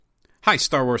Hi,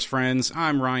 Star Wars friends.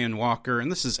 I'm Ryan Walker, and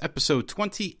this is episode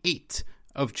 28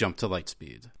 of Jump to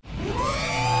Lightspeed.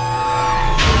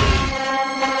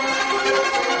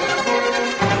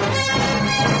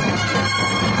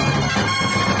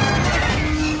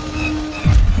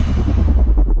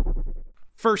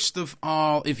 First of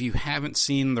all, if you haven't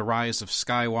seen The Rise of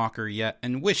Skywalker yet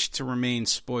and wish to remain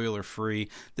spoiler-free,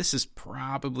 this is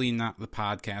probably not the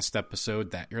podcast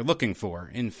episode that you're looking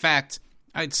for. In fact,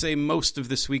 I'd say most of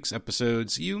this week's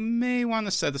episodes you may want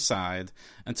to set aside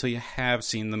until you have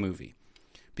seen the movie.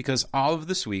 Because all of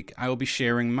this week, I will be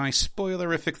sharing my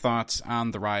spoilerific thoughts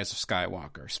on The Rise of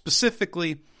Skywalker,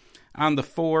 specifically on the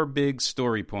 4 big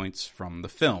story points from the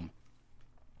film.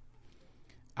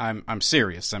 I'm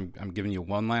serious. I'm giving you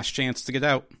one last chance to get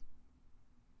out.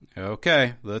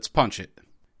 Okay, let's punch it.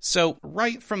 So,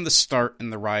 right from the start in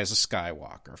The Rise of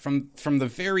Skywalker, from the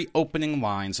very opening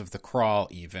lines of the crawl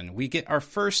even, we get our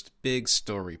first big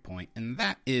story point, and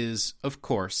that is, of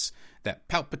course, that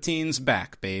Palpatine's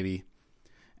back, baby.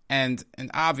 And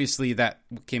obviously that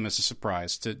came as a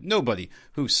surprise to nobody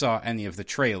who saw any of the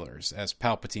trailers, as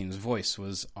Palpatine's voice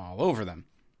was all over them.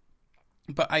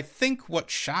 But I think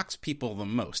what shocked people the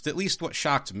most, at least what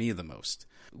shocked me the most,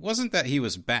 wasn't that he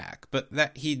was back, but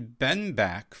that he'd been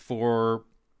back for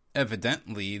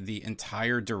evidently the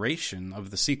entire duration of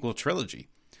the sequel trilogy.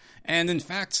 And in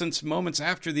fact, since moments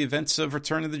after the events of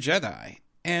Return of the Jedi.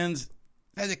 And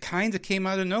that it kind of came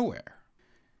out of nowhere.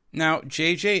 Now,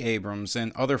 J.J. Abrams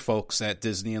and other folks at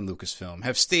Disney and Lucasfilm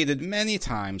have stated many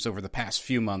times over the past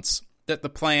few months that the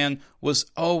plan was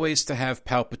always to have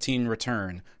Palpatine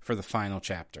return for the final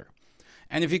chapter.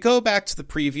 And if you go back to the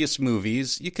previous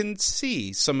movies, you can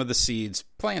see some of the seeds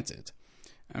planted.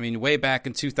 I mean, way back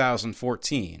in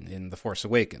 2014 in The Force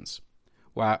Awakens,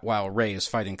 while Rey is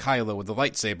fighting Kylo with the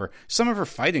lightsaber, some of her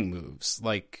fighting moves,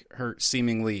 like her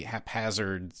seemingly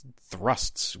haphazard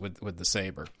thrusts with the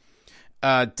saber,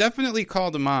 definitely call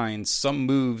to mind some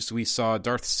moves we saw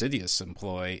Darth Sidious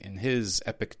employ in his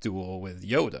epic duel with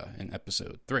Yoda in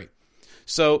Episode 3.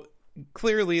 So,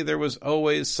 clearly there was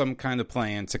always some kind of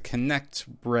plan to connect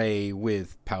Rey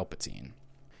with Palpatine.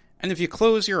 And if you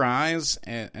close your eyes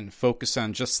and focus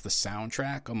on just the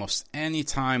soundtrack, almost any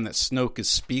time that Snoke is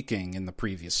speaking in the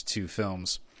previous 2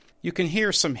 films, you can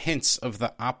hear some hints of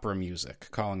the opera music,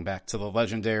 calling back to the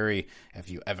legendary "Have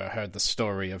you ever heard the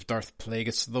story of Darth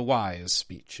Plagueis the Wise"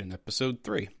 speech in Episode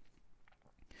 3.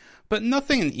 But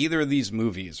nothing in either of these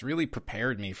movies really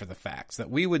prepared me for the fact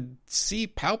that we would see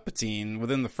Palpatine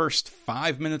within the first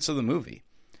 5 minutes of the movie,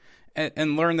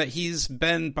 and learn that he's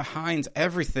been behind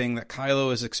everything that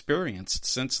Kylo has experienced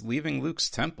since leaving Luke's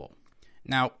temple.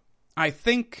 Now, I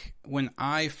think when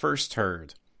I first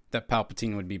heard that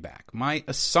Palpatine would be back, my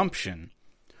assumption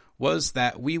was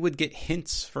that we would get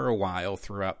hints for a while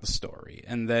throughout the story,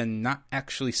 and then not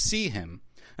actually see him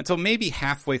until maybe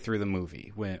halfway through the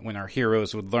movie, when our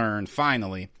heroes would learn,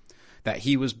 finally, that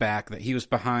he was back, that he was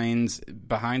behind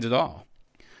it all.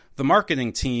 The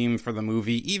marketing team for the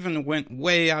movie even went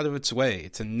way out of its way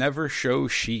to never show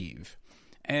Sheev.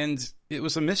 And it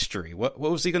was a mystery. What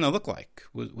was he going to look like?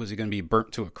 Was he going to be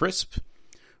burnt to a crisp?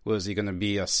 Was he going to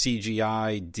be a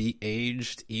CGI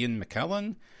de-aged Ian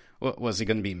McKellen? Was he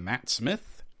going to be Matt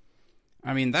Smith?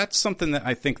 I mean, that's something that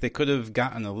I think they could have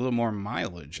gotten a little more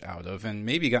mileage out of, and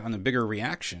maybe gotten a bigger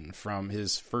reaction from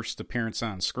his first appearance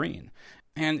on screen.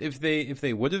 And if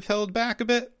they would have held back a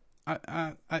bit,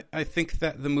 I think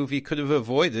that the movie could have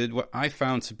avoided what I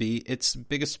found to be its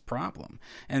biggest problem.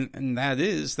 And that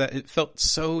is that it felt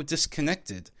so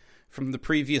disconnected from the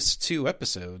previous 2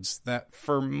 episodes that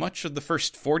for much of the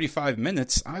first 45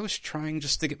 minutes, I was trying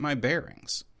just to get my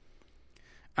bearings.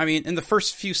 I mean, in the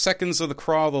first few seconds of the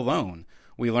crawl alone,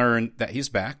 we learn that he's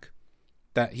back,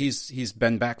 that he's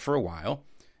been back for a while,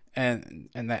 and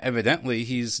that evidently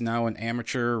he's now an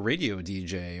amateur radio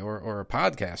DJ or a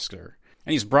podcaster.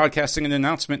 And he's broadcasting an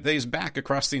announcement that he's back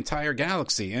across the entire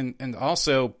galaxy, and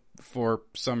also, for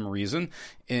some reason,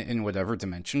 in whatever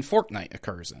dimension Fortnite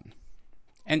occurs in.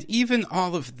 And even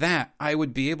all of that I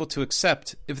would be able to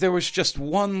accept if there was just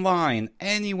one line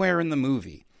anywhere in the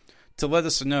movie to let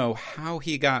us know how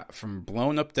he got from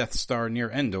blown-up Death Star near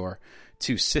Endor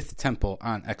to Sith Temple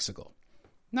on Exegol.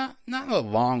 Not a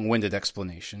long-winded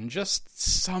explanation, just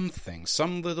something,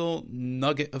 some little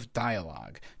nugget of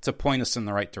dialogue to point us in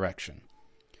the right direction.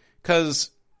 Because,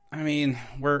 I mean,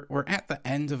 we're at the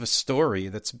end of a story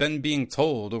that's been being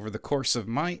told over the course of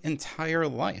my entire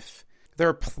life. There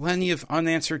are plenty of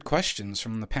unanswered questions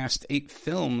from the past 8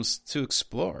 films to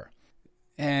explore.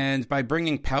 And by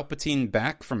bringing Palpatine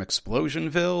back from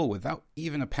Explosionville without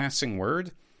even a passing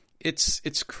word,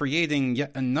 it's creating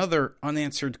yet another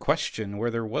unanswered question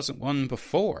where there wasn't one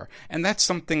before. And that's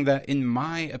something that, in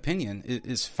my opinion,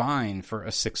 is fine for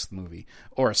a sixth movie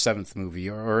or a seventh movie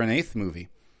or an eighth movie.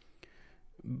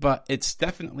 But it's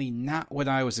definitely not what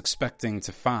I was expecting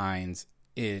to find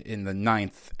in the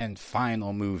ninth and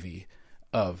final movie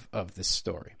of this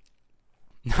story.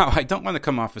 Now, I don't want to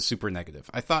come off as super negative.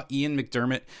 I thought Ian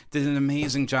McDiarmid did an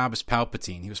amazing job as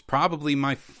Palpatine. He was probably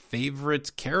my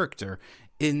favorite character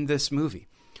in this movie.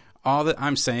 All that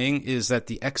I'm saying is that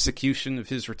the execution of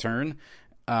his return,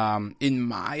 in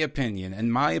my opinion,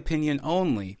 and my opinion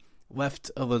only, left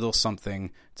a little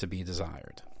something to be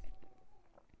desired.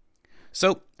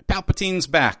 So, Palpatine's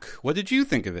back. What did you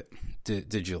think of it?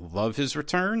 Did you love his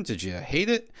return? Did you hate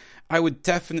it? I would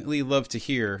definitely love to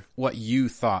hear what you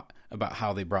thought about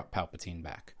how they brought Palpatine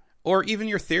back, or even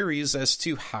your theories as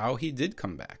to how he did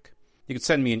come back. You can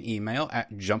send me an email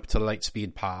at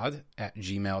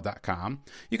jumptolightspeedpod@gmail.com.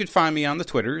 You can find me on the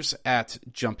Twitters at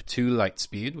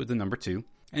jump2lightspeed with the number 2.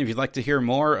 And if you'd like to hear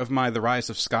more of my The Rise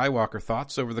of Skywalker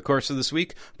thoughts over the course of this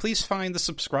week, please find the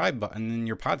subscribe button in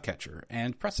your podcatcher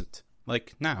and press it,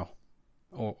 like now,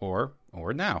 or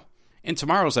now. In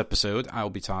tomorrow's episode, I'll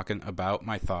be talking about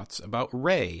my thoughts about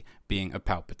Rey being a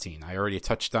Palpatine. I already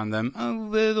touched on them a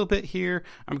little bit here.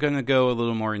 I'm going to go a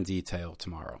little more in detail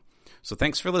tomorrow. So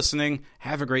thanks for listening,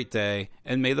 have a great day,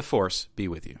 and may the Force be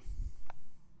with you.